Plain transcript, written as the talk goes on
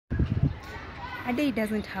A day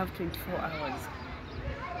doesn't have 24 hours.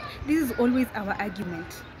 This is always our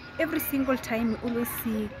argument. Every single time we always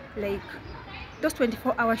see like those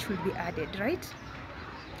 24 hours should be added, right?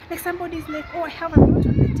 Like somebody's like, oh, I have a lot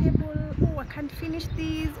on the table, oh, I can't finish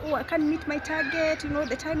this, oh, I can't meet my target, you know,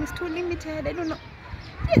 the time is too limited, I don't know.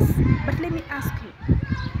 Yes, but let me ask you,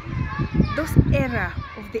 those era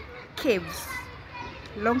of the caves,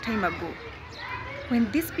 long time ago,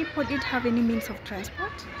 when these people didn't have any means of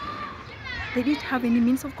transport, they didn't have any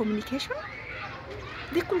means of communication,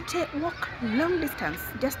 they could walk long distance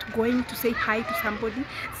just going to say hi to somebody,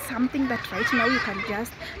 something that right now you can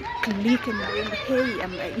just click and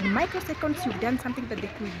hey, in microseconds you've done something that they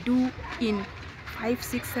could do in 5,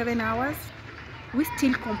 6, 7 hours. We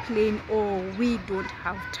still complain, oh, we don't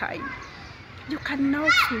have time. You can now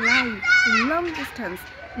fly long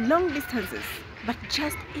distances, but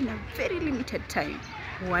just in a very limited time.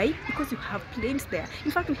 Why? Because you have planes there.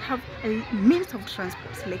 In fact, we have a means of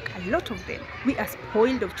transport, like a lot of them. We are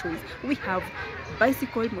spoiled of choice. We have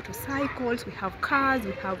bicycles, motorcycles, we have cars,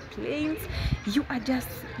 we have planes. You are just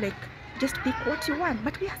pick what you want,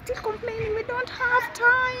 but we are still complaining we don't have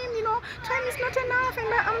time, you know, time is not enough,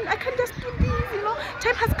 and I can just do this, you know,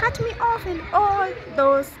 time has cut me off, and all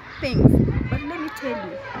those things. But let me tell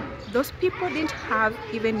you, those people didn't have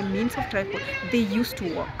even means of transport. They used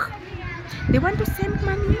to walk. They want to send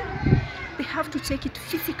money, they have to check it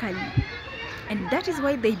physically, and that is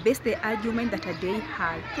why they base their argument that a day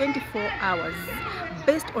had 24 hours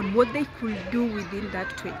based on what they could do within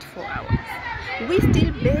that 24 hours. We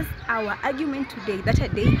still base our argument today that a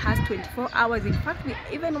day has 24 hours. In fact, we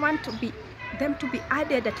even want them to be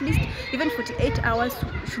added, at least even 48 hours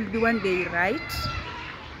should be one day, right?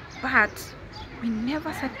 But we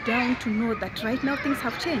never sat down to know that right now things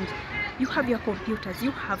have changed. You have your computers,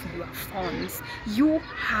 you have your phones, you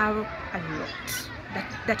have a lot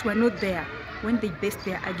that were not there when they based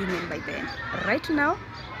their argument by then. Right now,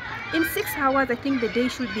 in 6 hours, I think the day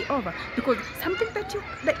should be over, because something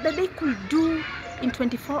that they could do in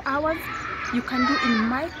 24 hours, you can do in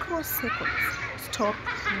microseconds. Stop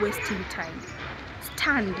wasting time.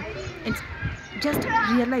 Stand and just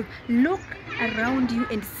realize, look around you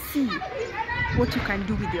and see what you can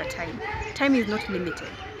do with your time. Time is not limited.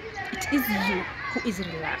 It is you who is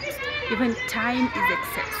relaxed. Even time is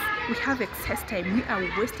excess. We have excess time. We are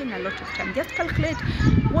wasting a lot of time. Just calculate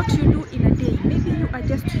what you do in a day. Maybe you are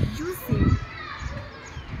just using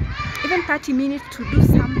even 30 minutes to do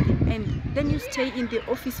something, and then you stay in the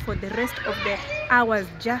office for the rest of the hours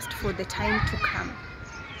just for the time to come,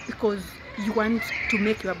 because you want to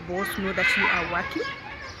make your boss know that you are working.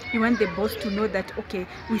 You want the boss to know that, okay,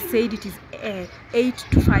 we said it is 8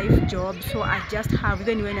 to 5 job, so I just have,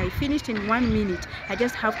 even when I finished in 1 minute, I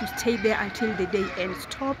just have to stay there until the day ends.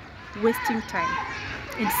 Stop wasting time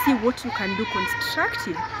and see what you can do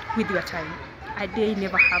constructive with your time. A day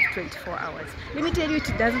never have 24 hours. Let me tell you,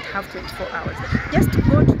 it doesn't have 24 hours. Just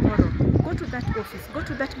go tomorrow, go to that office, go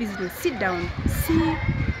to that business, sit down, see,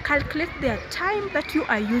 calculate the time that you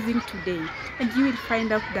are using today, and you will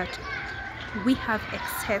find out that we have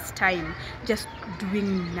excess time just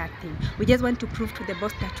doing nothing. We just want to prove to the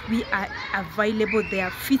boss that we are available there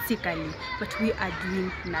physically, but we are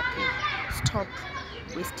doing nothing. Stop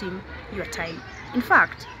wasting your time. In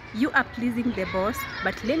fact, you are pleasing the boss,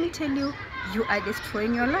 but let me tell you, you are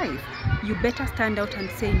destroying your life. You better stand out and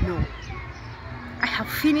say, no, I have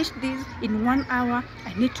finished this in 1 hour.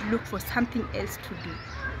 I need to look for something else to do.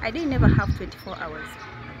 I didn't never have 24 hours.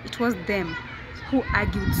 It was them who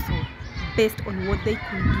argued so, based on what they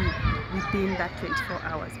could do within that 24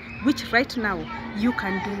 hours, which right now you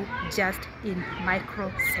can do just in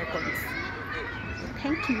microseconds.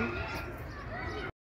 Thank you.